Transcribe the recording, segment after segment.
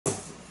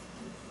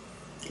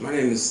My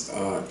name is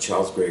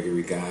Charles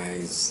Gregory,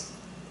 guys,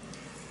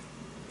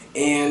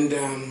 and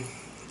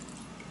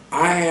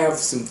I have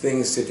some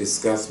things to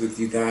discuss with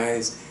you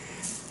guys.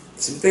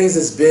 Some things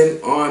that's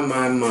been on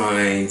my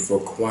mind for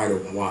quite a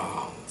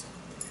while.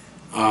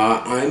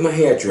 I'm a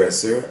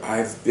hairdresser.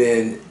 I've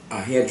been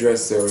a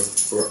hairdresser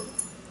for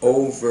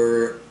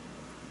over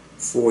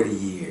 40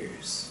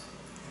 years.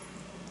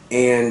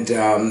 And,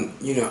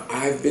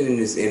 I've been in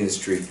this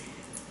industry.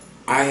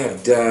 I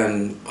have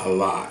done a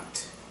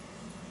lot.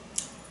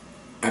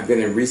 I've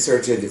been in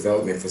research and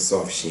development for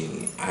soft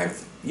sheen.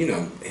 I've,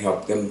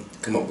 helped them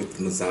come up with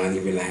the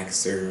Mazzani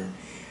relaxer,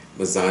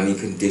 Mazzani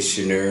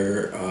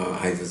conditioner.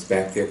 I was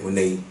back there when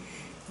they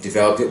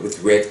developed it with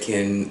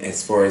Redken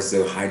as far as the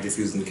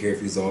hydrofuse and the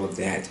carifuse, all of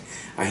that.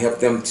 I helped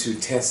them to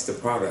test the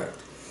product.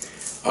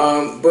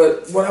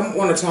 But what I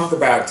want to talk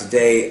about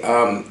today,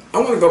 I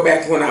want to go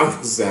back to when I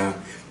was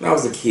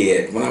a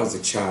kid, when I was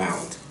a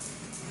child.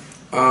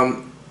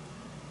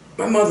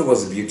 My mother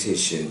was a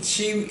beautician.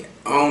 She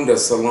owned a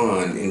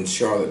salon in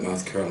Charlotte,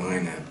 North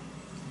Carolina.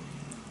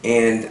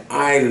 And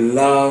I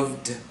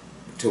loved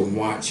to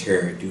watch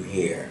her do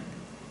hair.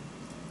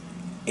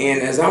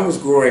 And as I was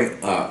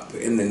growing up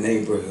in the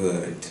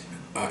neighborhood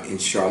in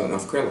Charlotte,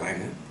 North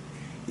Carolina,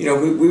 we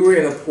were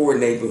in a poor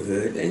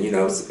neighborhood, and it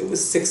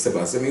was six of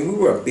us. I mean, we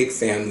were a big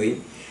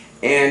family,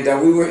 and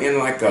we were in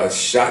like a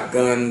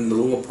shotgun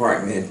little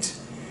apartment,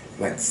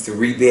 like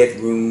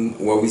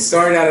 3-bedroom. Well, we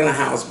started out in a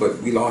house, but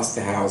we lost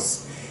the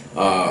house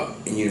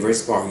in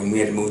University Park, and we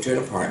had to move to an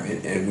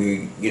apartment. And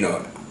we,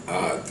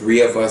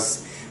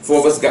 four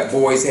of us got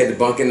boys, had to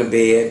bunk in the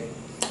bed.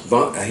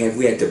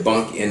 We had to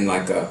bunk in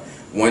like a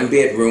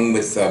 1-bedroom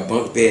with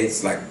bunk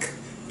beds, like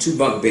 2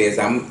 bunk beds.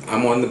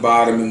 I'm on the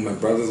bottom and my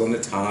brother's on the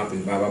top,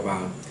 and blah blah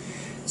blah.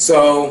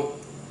 So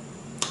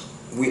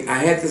I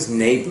had this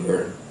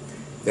neighbor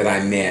that I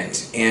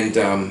met, and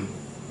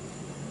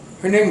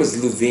her name was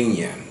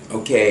Lavinia.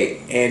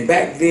 Okay, and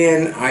back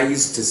then I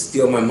used to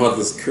steal my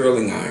mother's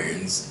curling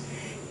irons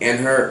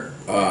and her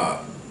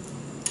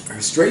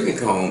straightening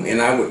comb,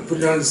 and I would put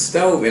it on the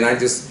stove, and I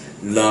just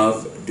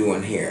loved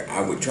doing hair.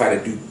 I would try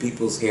to do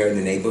people's hair in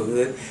the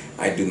neighborhood.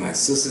 I'd do my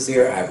sister's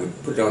hair. I would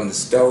put it on the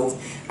stove.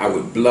 I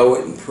would blow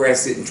it and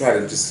press it and try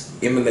to just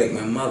emulate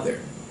my mother.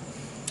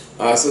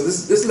 So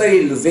this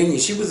lady Lavinia,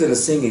 she was in a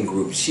singing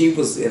group. She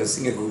was in a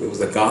singing group. It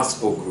was a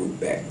gospel group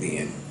back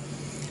then.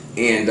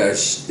 And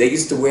they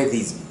used to wear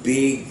these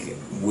big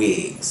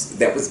wigs.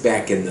 That was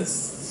back in the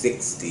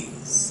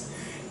 60s,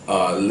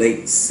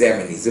 late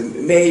 70s.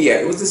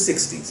 It was the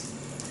 60s.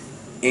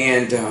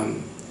 And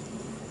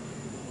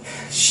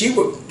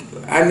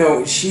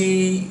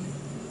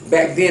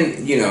back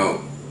then,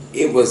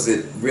 it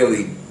wasn't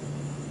really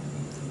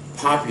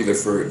popular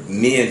for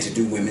men to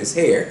do women's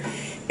hair.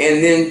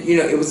 And then,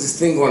 it was this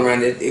thing going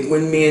around that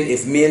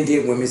if men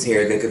did women's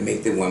hair, they could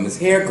make the women's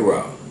hair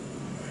grow.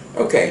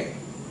 Okay.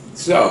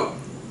 So,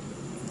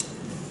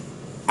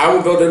 I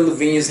would go to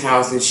Lavinia's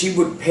house, and she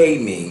would pay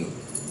me,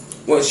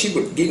 well, she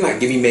would give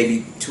me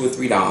maybe $2 or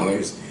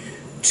 $3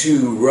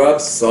 to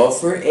rub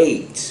sulfur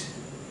 8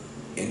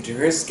 into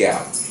her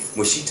scalp.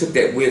 When she took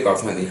that wig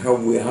off, honey, her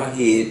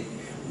head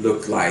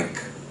looked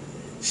like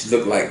she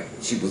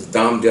was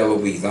Dom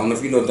DeLuise. I don't know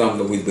if you know Dom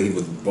DeLuise, but he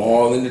was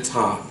bald in the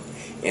top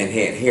and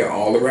had hair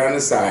all around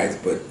the sides,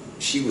 but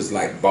she was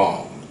like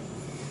bald.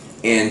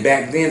 And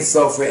back then,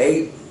 sulfur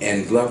 8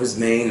 and Glover's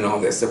mane and all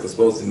that stuff was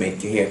supposed to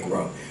make your hair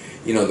grow.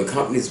 The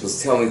companies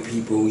was telling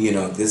people,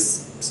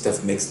 this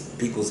stuff makes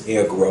people's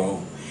hair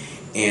grow.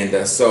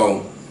 And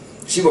so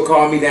she would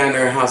call me down to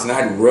her house, and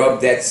I'd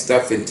rub that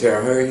stuff into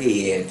her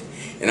head,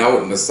 and I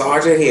would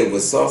massage her head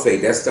with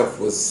sulfate. That stuff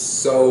was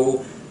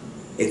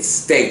it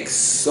stank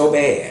so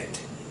bad.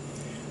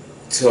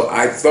 So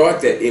I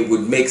thought that it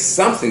would make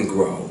something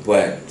grow,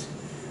 but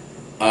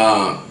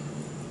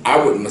I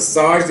would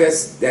massage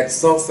that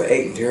sulfur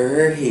 8 into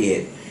her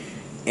head,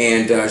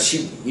 and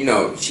she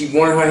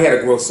wanted her hair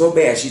to grow so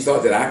bad. She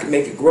thought that I could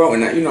make it grow,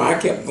 and I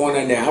kept going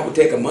down there. I would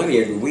take her money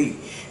every week,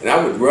 and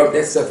I would rub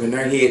that stuff in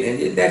her head,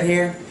 and that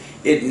hair,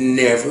 it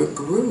never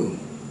grew.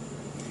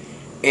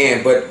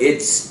 But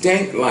it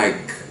stank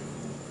like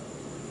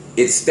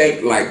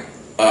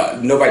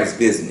nobody's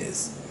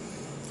business.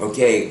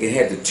 Okay, it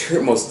had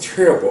the most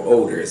terrible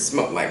odor. It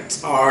smelled like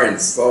tar and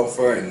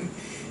sulfur, and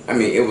I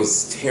mean, it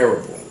was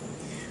terrible.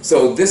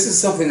 So this is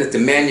something that the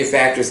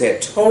manufacturers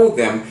had told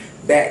them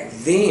back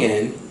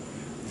then,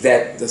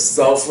 that the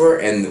sulfur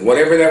and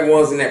whatever that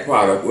was in that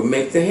product would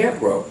make the hair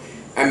grow.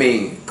 I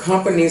mean,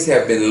 companies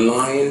have been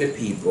lying to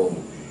people,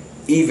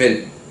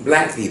 even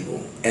black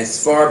people,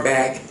 as far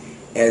back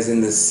as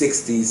in the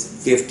 60s,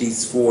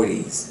 50s,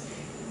 40s.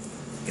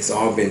 It's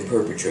all been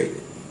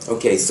perpetrated.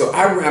 Okay, so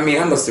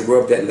I must have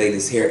rubbed that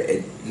lady's hair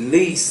at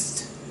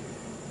least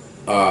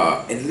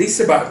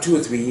about 2 or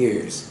 3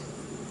 years.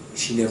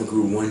 She never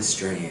grew one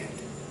strand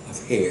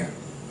of hair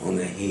on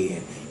her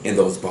head in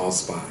those bald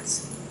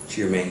spots.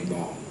 She remained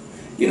bald.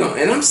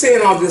 And I'm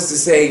saying all this to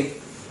say,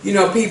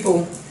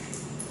 people,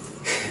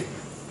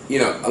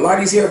 a lot of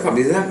these hair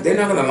companies, they're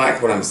not going to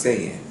like what I'm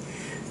saying.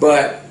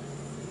 But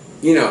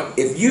you know,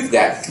 if you've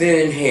got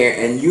thinning hair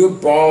and you're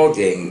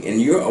balding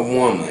and you're a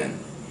woman,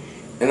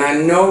 and I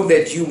know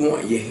that you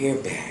want your hair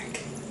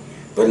back,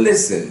 but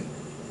listen,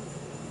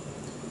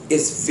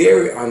 it's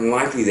very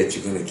unlikely that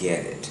you're going to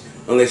get it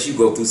unless you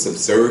go through some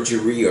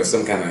surgery or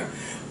some kind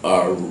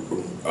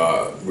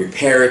of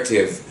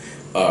reparative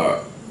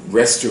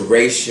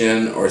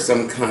restoration or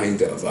some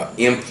kind of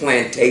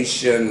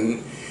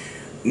implantation.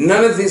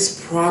 None of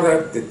this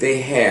product that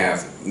they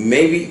have,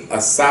 maybe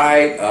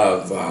aside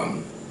of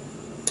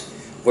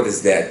what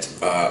is that,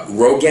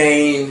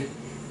 Rogaine,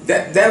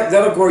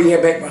 that'll grow your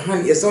hair back. But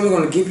honey, it's only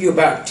going to give you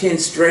about 10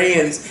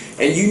 strands,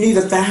 and you need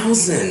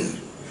 1,000.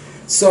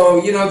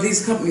 So, you know,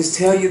 these companies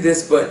tell you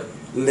this, but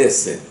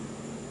listen,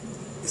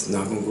 it's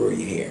not going to grow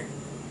your hair.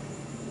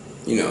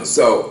 You know,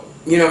 so,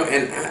 you know,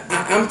 and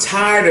I'm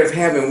tired of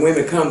having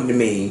women come to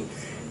me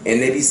and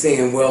they be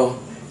saying, well,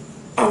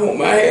 I want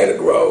my hair to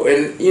grow.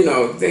 And, you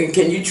know, then,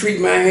 can you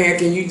treat my hair?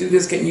 Can you do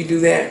this? Can you do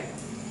that?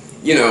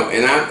 You know,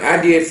 and I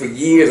did for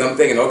years. I'm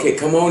thinking, okay,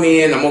 come on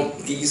in. I'm going to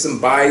give you some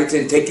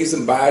biotin, take you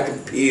some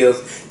biotin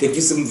pills, take you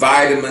some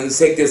vitamins,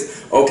 take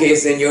this. Okay,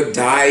 it's in your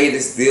diet.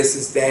 It's this,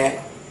 it's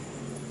that.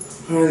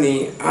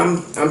 Honey,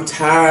 I'm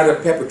tired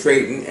of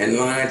perpetrating and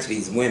lying to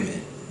these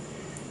women.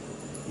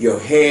 Your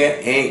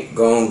hair ain't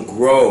gonna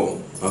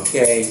grow,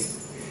 okay?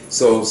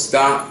 So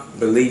stop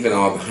believing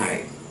all the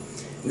hype.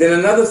 Then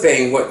another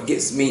thing, what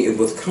gets me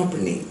with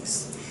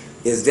companies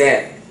is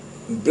that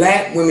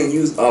black women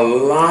use a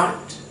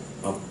lot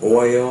of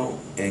oil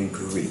and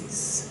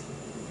grease.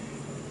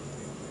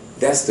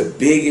 That's the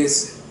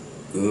biggest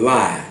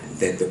lie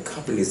that the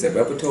companies have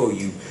ever told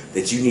you,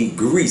 that you need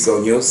grease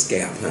on your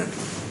scalp, honey.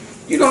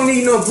 You don't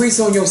need no grease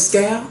on your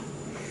scalp.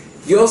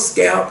 Your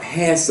scalp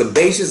has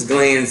sebaceous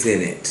glands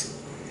in it.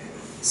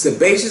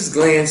 Sebaceous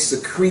glands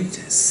secrete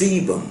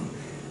sebum,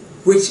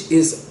 which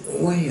is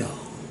oil.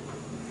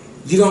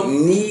 You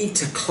don't need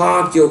to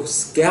clog your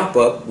scalp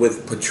up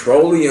with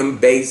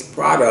petroleum-based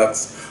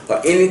products or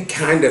any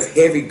kind of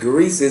heavy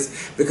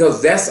greases,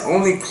 because that's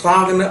only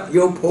clogging up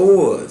your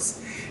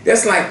pores.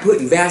 That's like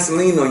putting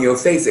Vaseline on your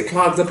face. It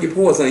clogs up your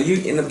pores and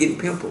you end up getting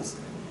pimples.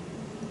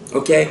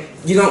 Okay?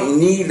 You don't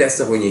need that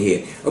stuff on your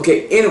head.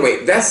 Okay,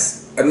 anyway,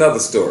 that's another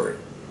story.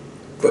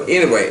 But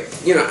anyway,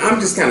 you know, I'm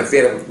just kind of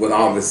fed up with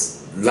all this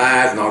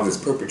lies and all this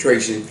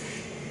perpetration.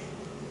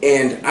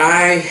 And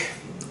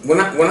when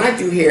I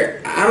do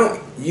hair, I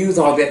don't use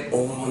all that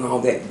oil and all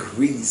that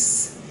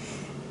grease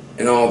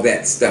and all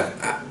that stuff.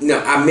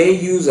 I may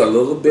use a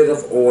little bit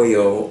of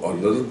oil or a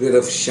little bit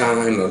of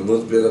shine or a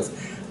little bit of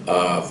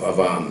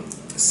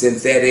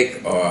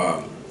synthetic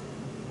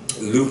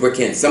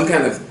lubricant, some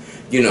kind of,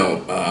 you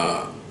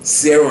know,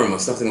 serum or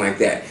something like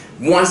that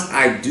once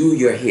I do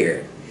your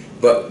hair.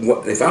 But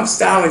if I'm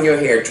styling your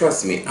hair,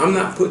 trust me, I'm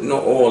not putting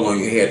no oil on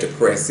your hair to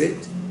press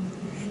it.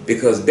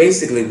 Because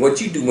basically what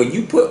you do, when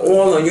you put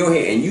oil on your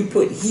hair and you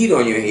put heat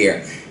on your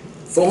hair,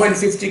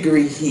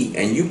 450-degree heat,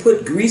 and you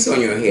put grease on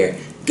your hair,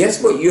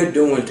 guess what you're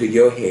doing to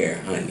your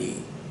hair, honey?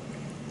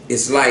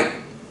 It's like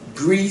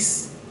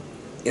grease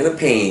in a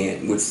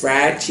pan with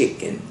fried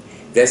chicken.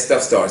 That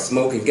stuff starts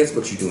smoking. Guess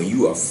what you're doing?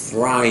 You are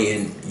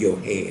frying your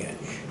hair.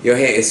 Your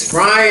hair is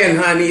frying,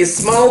 honey. It's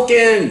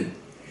smoking.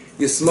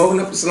 You're smoking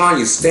up the salon.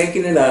 You're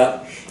stinking it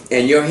up.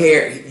 And your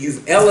hair,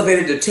 you've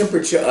elevated the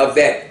temperature of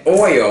that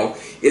oil.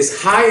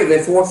 It's higher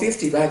than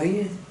 450 by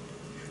then.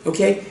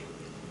 Okay?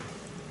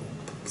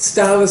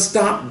 Stylists,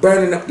 stop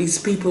burning up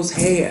these people's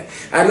hair.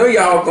 I know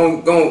y'all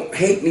gonna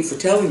hate me for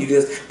telling you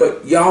this,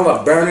 but y'all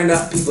are burning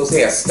up people's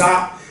hair.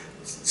 Stop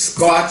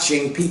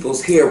scorching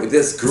people's hair with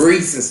this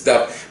grease and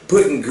stuff,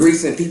 putting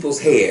grease in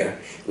people's hair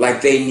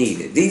like they need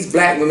it. These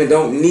black women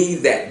don't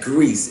need that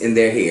grease in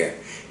their hair.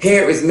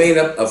 Hair is made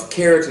up of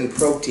keratin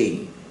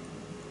protein.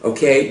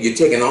 Okay, you're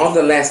taking all the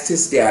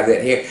elasticity out of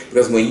that hair,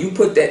 because when you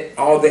put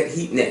all that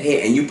heat in that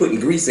hair and you're putting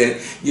grease in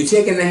it, you're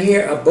taking the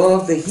hair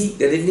above the heat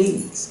that it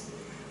needs.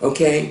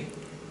 Okay,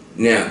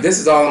 now this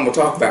is all I'm gonna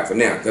talk about for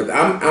now, because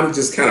I'm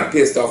just kind of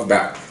pissed off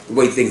about the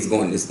way things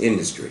go in this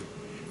industry.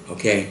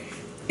 Okay,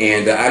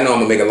 and I know I'm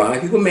gonna make a lot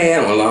of people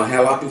mad. I'm gonna have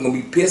a lot of people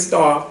gonna be pissed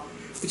off,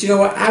 but you know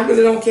what? I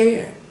really don't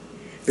care,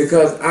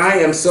 because I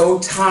am so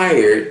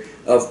tired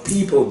of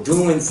people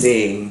doing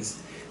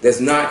things that's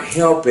not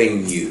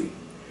helping you.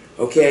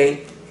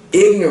 Okay,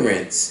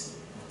 ignorance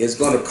is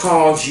going to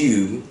cause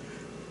you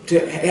to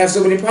have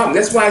so many problems.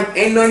 That's why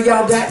ain't none of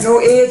y'all got no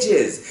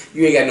edges.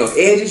 You ain't got no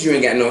edges. You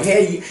ain't got no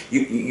hair.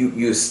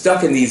 You're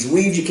stuck in these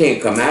weaves. You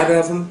can't come out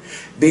of them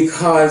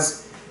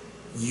because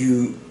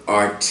you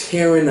are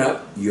tearing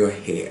up your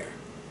hair.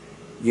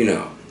 You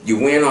know,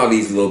 you're wearing all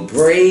these little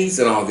braids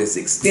and all this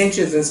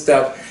extensions and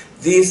stuff.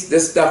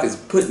 This stuff is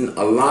putting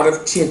a lot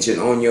of tension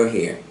on your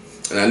hair.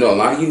 And I know a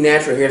lot of you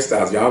natural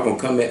hairstylists, y'all gonna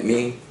come at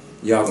me.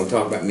 Y'all gonna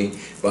talk about me,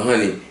 but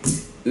honey,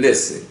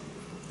 listen,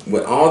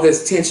 with all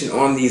this tension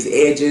on these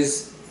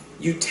edges,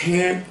 you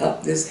tearing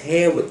up this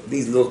hair with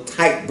these little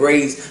tight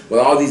braids,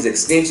 with all these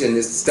extensions,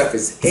 this stuff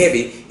is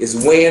heavy, it's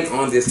weighing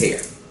on this hair,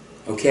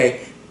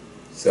 okay?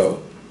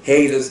 So,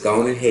 haters,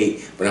 go on and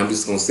hate, but I'm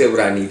just gonna say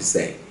what I need to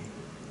say,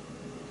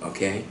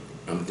 okay?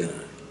 I'm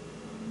done.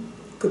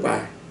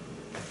 Goodbye.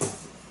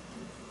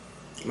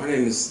 My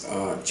name is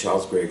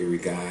Charles Gregory,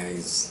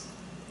 guys.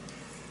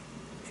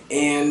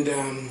 And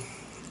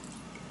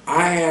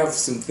I have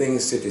some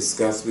things to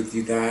discuss with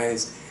you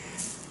guys.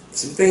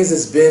 Some things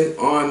that's been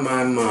on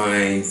my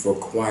mind for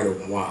quite a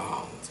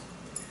while.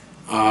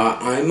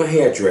 I'm a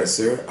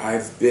hairdresser.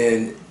 I've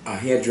been a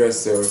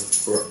hairdresser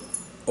for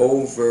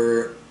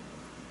over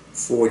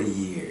 40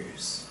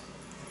 years.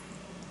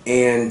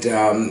 And,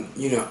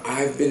 you know,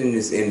 I've been in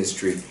this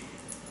industry.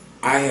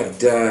 I have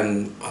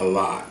done a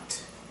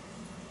lot.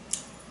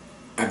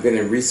 I've been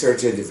in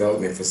research and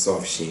development for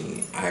soft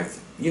sheen. I've,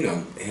 you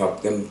know,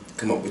 helped them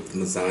come up with the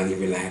Mazzani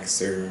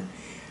relaxer,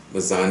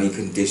 Mazzani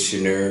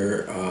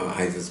conditioner.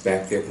 I was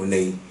back there when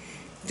they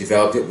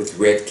developed it with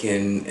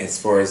Redken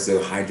as far as the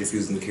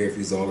hydrofuse and the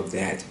carifuse, all of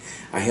that.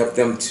 I helped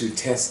them to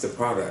test the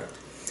product.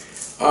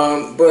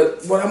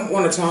 But what I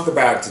want to talk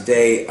about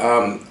today,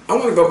 I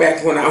want to go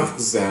back when I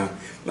was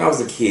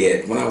a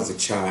kid, when I was a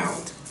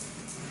child.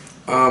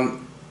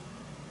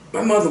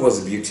 My mother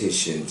was a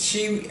beautician.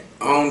 She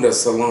owned a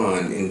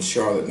salon in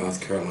Charlotte, North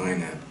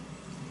Carolina.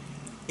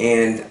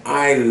 And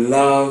I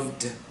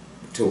loved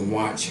to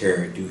watch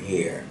her do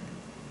hair.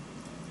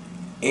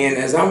 And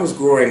as I was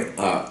growing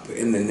up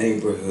in the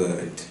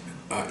neighborhood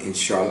in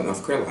Charlotte,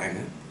 North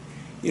Carolina,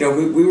 you know,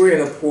 we were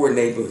in a poor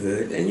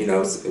neighborhood, and you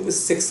know, it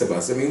was 6 of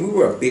us. I mean, we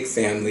were a big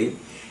family,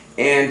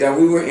 and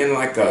we were in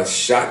like a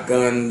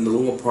shotgun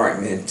little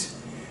apartment,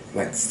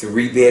 like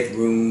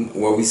 3-bedroom.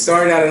 Well, we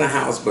started out in a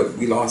house, but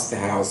we lost the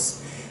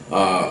house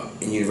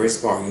in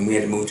University Park, and we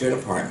had to move to an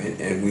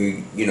apartment. And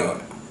we, you know,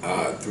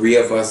 4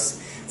 of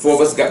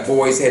us got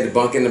boys, had to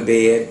bunk in the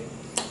bed.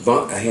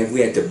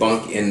 We had to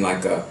bunk in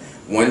like a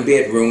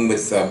 1-bedroom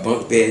with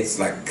bunk beds,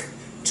 like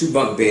 2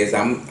 bunk beds.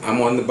 I'm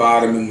on the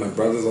bottom and my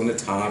brother's on the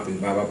top, and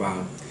blah blah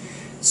blah.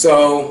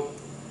 So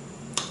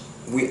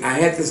I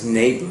had this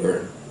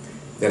neighbor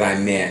that I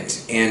met,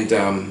 and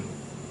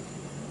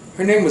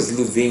her name was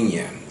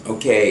Lavinia.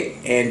 Okay,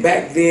 and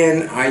back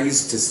then I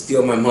used to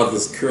steal my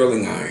mother's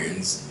curling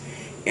irons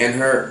and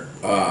her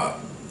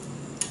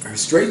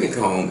straightening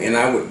comb, and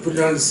I would put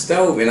it on the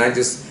stove, and I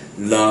just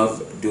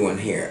loved doing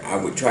hair. I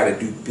would try to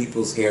do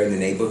people's hair in the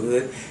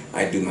neighborhood.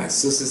 I'd do my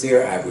sister's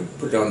hair. I would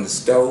put it on the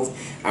stove.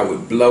 I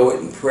would blow it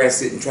and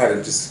press it and try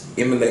to just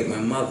emulate my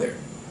mother.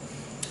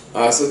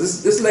 So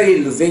this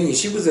lady, Lavinia,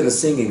 she was in a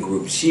singing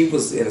group. She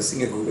was in a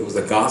singing group. It was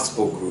a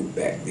gospel group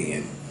back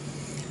then.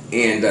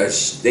 And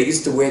they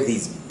used to wear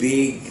these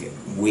big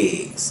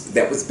wigs.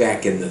 That was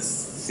back in the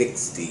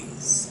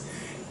 60s,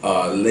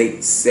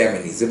 late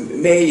 70s.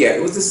 Yeah,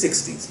 it was the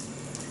 60s.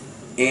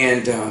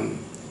 And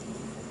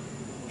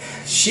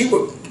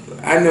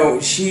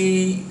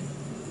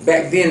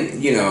back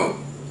then, you know,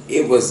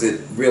 it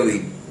wasn't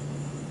really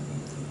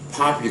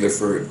popular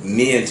for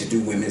men to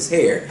do women's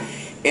hair.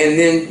 And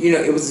then, you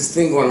know, it was this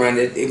thing going around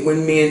that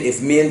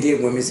if men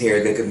did women's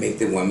hair, they could make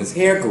the women's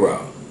hair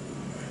grow.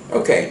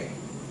 Okay.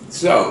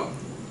 So,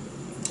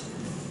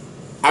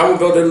 I would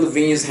go to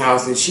Lavinia's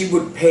house, and she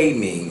would pay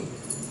me,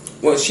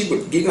 well, she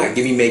would give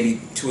me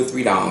maybe $2 or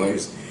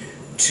 $3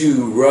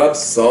 to rub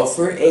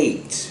sulfur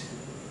 8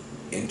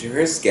 into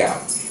her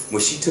scalp.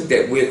 When she took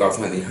that wig off,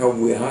 honey, her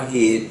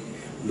head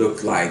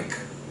looked like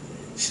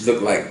she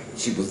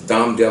was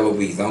Dom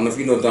DeLuise. I don't know if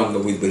you know Dom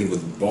DeLuise, but he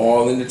was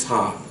bald in the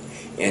top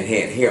and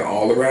had hair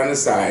all around the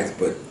sides,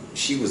 but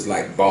she was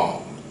like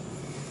bald.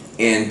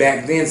 And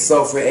back then,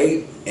 sulfur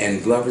 8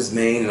 and Glover's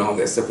Mane and all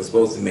that stuff was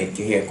supposed to make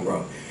your hair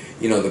grow.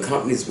 You know, the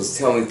companies was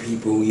telling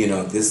people, you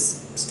know,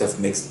 this stuff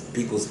makes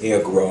people's hair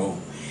grow.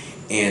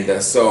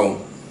 And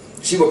so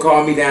she would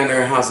call me down to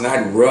her house, and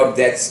I'd rub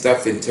that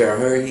stuff into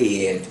her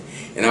head,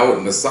 and I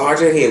would massage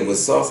her head with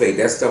sulfate.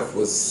 That stuff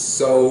was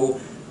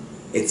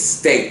it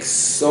stank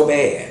so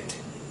bad.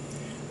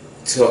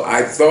 So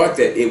I thought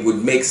that it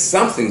would make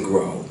something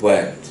grow,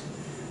 but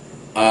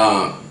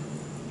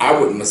I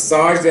would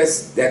massage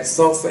that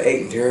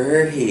sulfate into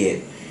her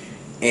head,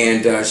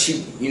 and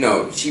she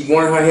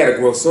wanted her hair to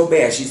grow so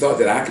bad. She thought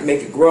that I could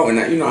make it grow, and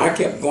I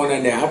kept going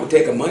in there. I would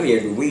take her money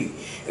every week,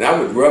 and I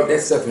would rub that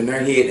stuff in her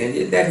head,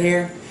 and that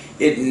hair,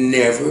 it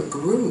never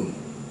grew.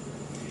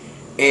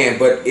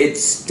 But it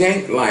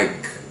stank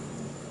like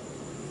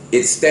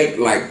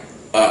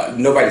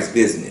nobody's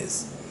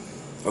business.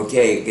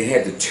 Okay, it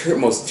had the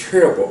most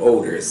terrible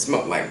odor. It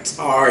smelled like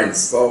tar and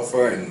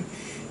sulfur, and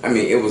I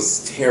mean, it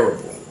was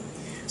terrible.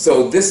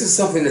 So this is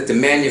something that the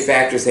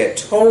manufacturers had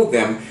told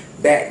them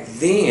back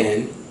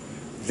then,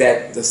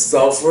 that the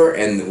sulfur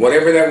and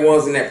whatever that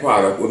was in that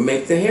product would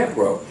make the hair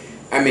grow.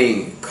 I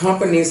mean,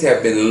 companies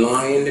have been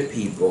lying to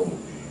people,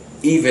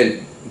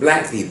 even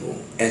black people,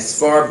 as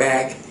far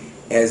back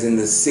as in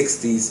the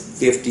 60s,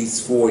 50s,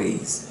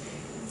 40s.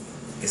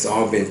 It's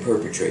all been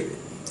perpetrated.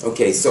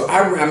 Okay, so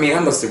I mean, I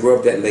must have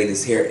rubbed that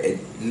lady's hair at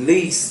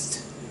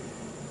least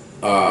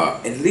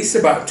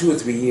about 2 or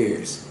 3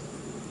 years.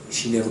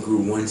 She never grew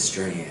one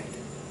strand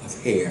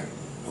of hair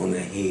on her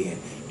head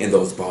in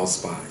those bald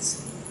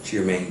spots. She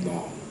remained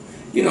bald.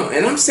 You know,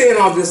 and I'm saying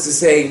all this to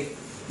say,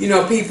 you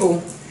know,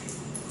 people,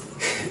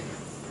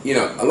 you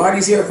know, a lot of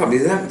these hair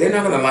companies, they're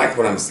not going to like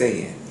what I'm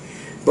saying.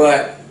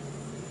 But,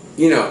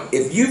 you know,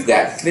 if you've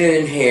got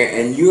thin hair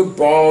and you're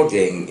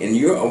balding and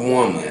you're a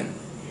woman,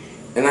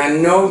 and I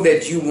know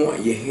that you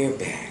want your hair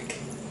back,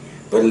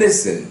 but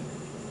listen,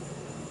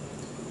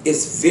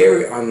 it's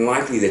very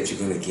unlikely that you're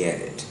going to get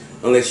it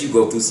unless you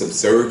go through some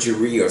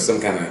surgery or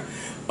some kind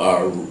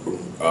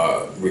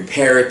of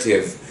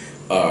reparative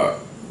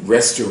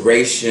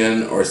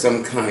restoration or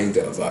some kind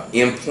of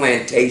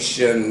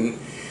implantation.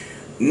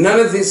 None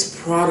of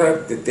this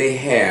product that they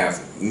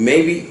have,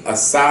 maybe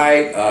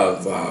aside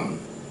of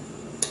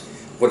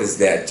what is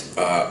that,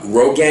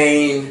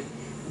 Rogaine,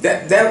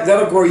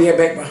 that'll grow your hair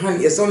back. But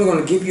honey, it's only going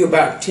to give you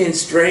about 10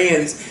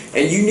 strands,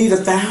 and you need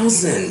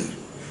 1,000.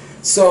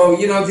 So,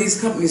 you know, these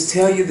companies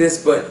tell you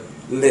this, but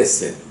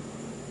listen,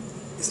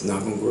 it's not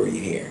going to grow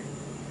your hair.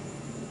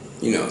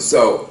 You know,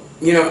 so,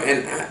 you know,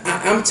 and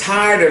I'm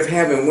tired of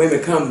having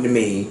women come to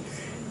me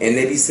and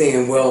they be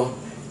saying, well,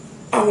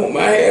 I want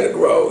my hair to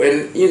grow.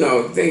 And, you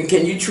know,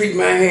 can you treat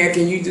my hair?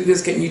 Can you do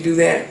this? Can you do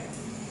that?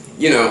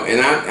 You know, and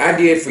I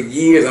did for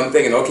years. I'm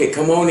thinking, okay,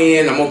 come on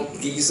in. I'm going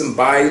to give you some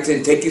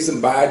biotin, take you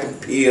some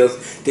biotin pills,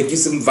 take you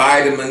some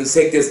vitamins,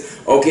 take this.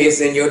 Okay,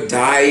 it's in your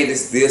diet.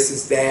 It's this,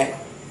 it's that.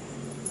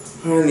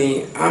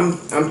 Honey,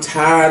 I'm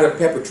tired of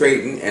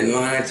perpetrating and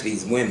lying to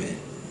these women.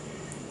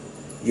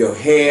 Your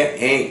hair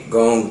ain't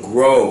gonna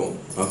grow,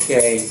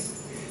 okay?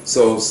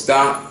 So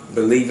stop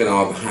believing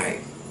all the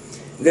hype.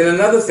 Then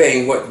another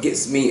thing, what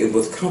gets me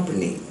with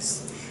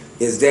companies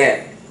is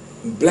that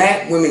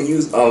black women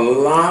use a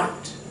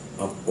lot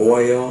of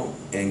oil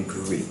and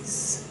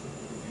grease.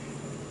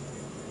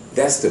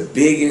 That's the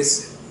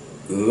biggest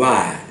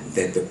lie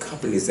that the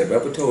companies have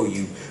ever told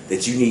you,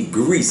 that you need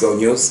grease on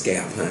your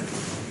scalp, honey.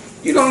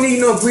 You don't need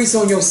no grease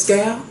on your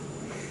scalp.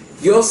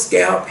 Your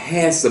scalp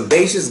has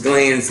sebaceous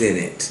glands in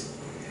it.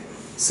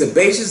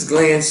 Sebaceous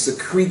glands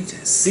secrete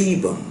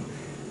sebum,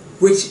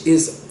 which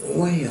is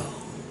oil.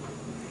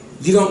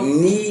 You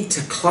don't need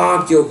to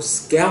clog your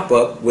scalp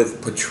up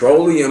with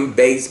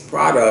petroleum-based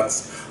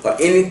products or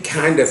any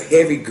kind of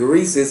heavy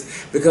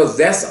greases, because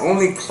that's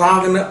only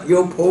clogging up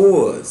your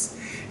pores.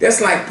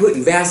 That's like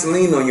putting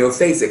Vaseline on your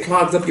face. It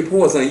clogs up your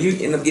pores and you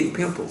end up getting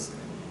pimples.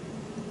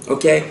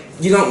 Okay?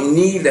 You don't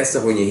need that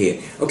stuff on your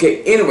head.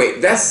 Okay, anyway,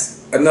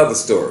 that's another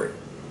story.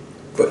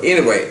 But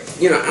anyway,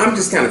 you know, I'm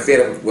just kind of fed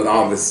up with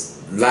all this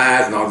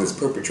lies and all this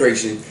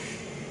perpetration.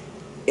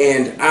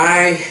 And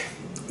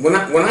when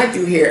I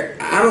do hair,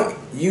 I don't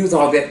use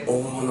all that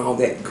oil and all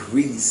that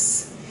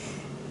grease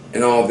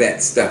and all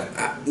that stuff.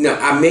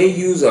 I may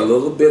use a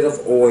little bit of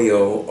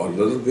oil or a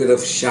little bit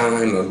of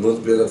shine or a little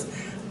bit of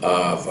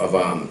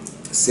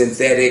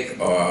synthetic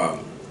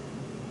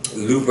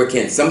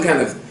lubricant, some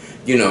kind of,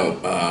 you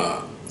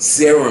know,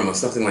 serum or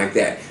something like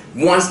that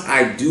once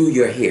I do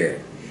your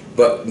hair.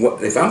 But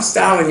if I'm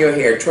styling your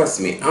hair, trust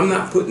me, I'm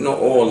not putting no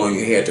oil on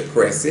your hair to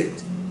press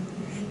it.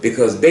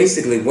 Because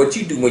basically what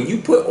you do, when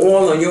you put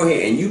oil on your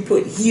hair and you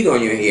put heat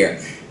on your hair,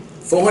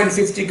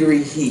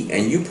 450-degree heat,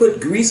 and you put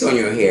grease on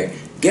your hair,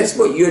 guess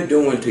what you're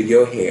doing to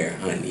your hair,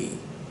 honey?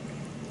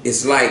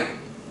 It's like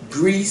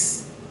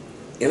grease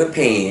in a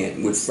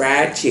pan with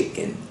fried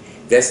chicken.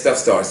 That stuff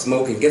starts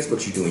smoking. Guess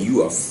what you're doing?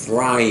 You are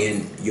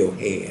frying your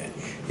hair.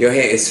 Your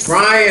hair is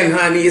frying,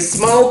 honey. It's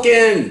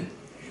smoking.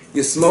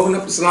 You're smoking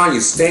up the salon.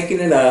 You're stinking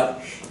it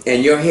up.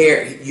 And your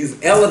hair,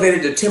 you've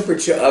elevated the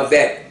temperature of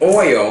that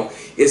oil.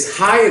 It's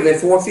higher than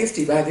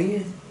 450 by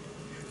then.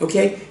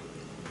 Okay?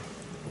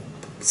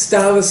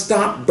 Stylists,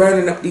 stop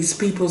burning up these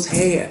people's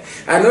hair.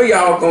 I know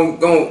y'all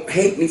gonna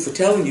hate me for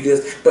telling you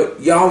this, but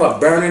y'all are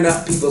burning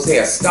up people's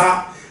hair.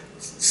 Stop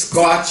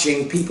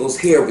scorching people's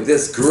hair with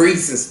this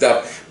grease and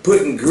stuff,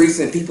 putting grease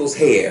in people's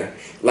hair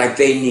like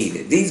they need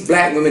it. These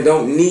black women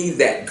don't need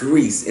that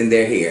grease in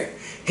their hair.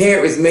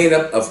 Hair is made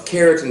up of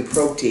keratin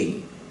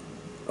protein.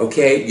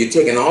 Okay, you're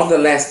taking all the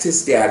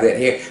elasticity out of that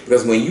hair,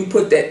 because when you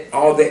put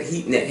all that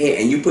heat in that hair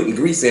and you're putting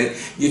grease in it,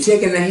 you're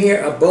taking the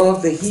hair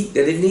above the heat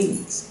that it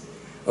needs.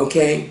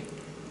 Okay,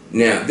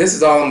 now this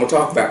is all I'm gonna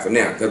talk about for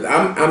now, because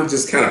I'm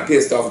just kind of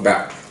pissed off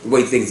about the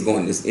way things go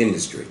in this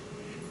industry.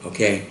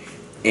 Okay,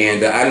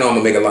 and I know I'm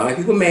gonna make a lot of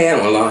people mad.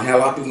 I'm gonna have a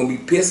lot of people gonna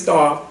be pissed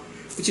off,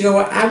 but you know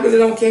what? I really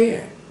don't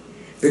care,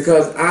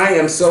 because I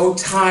am so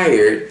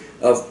tired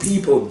of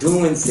people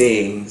doing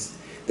things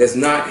that's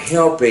not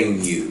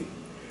helping you.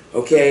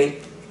 Okay,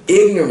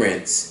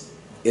 ignorance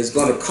is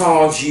going to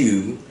cause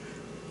you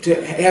to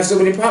have so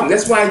many problems.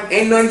 That's why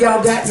ain't none of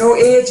y'all got no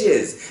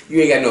edges. You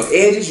ain't got no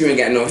edges. You ain't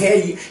got no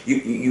hair.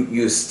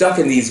 You're stuck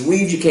in these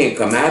weaves. You can't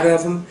come out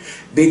of them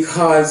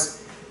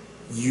because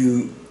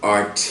you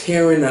are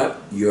tearing up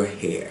your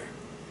hair.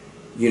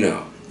 You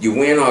know, you're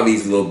wearing all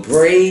these little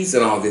braids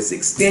and all this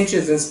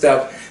extensions and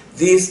stuff.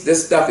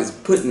 This stuff is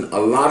putting a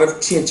lot of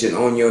tension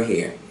on your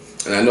hair.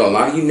 And I know a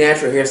lot of you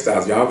natural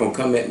hairstylists, y'all gonna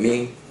come at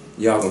me.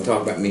 Y'all gonna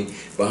talk about me,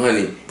 but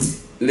honey,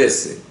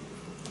 listen,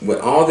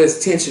 with all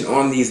this tension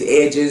on these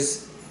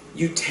edges,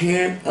 you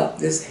tearing up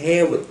this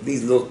hair with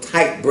these little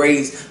tight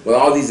braids, with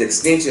all these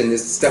extensions,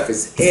 this stuff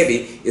is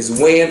heavy, it's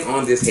weighing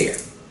on this hair,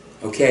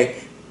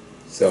 okay?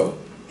 So,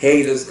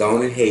 Haters, go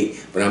on and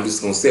hate, but I'm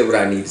just going to say what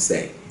I need to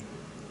say.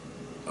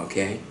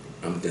 Okay?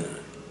 I'm done.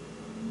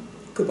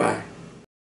 Goodbye.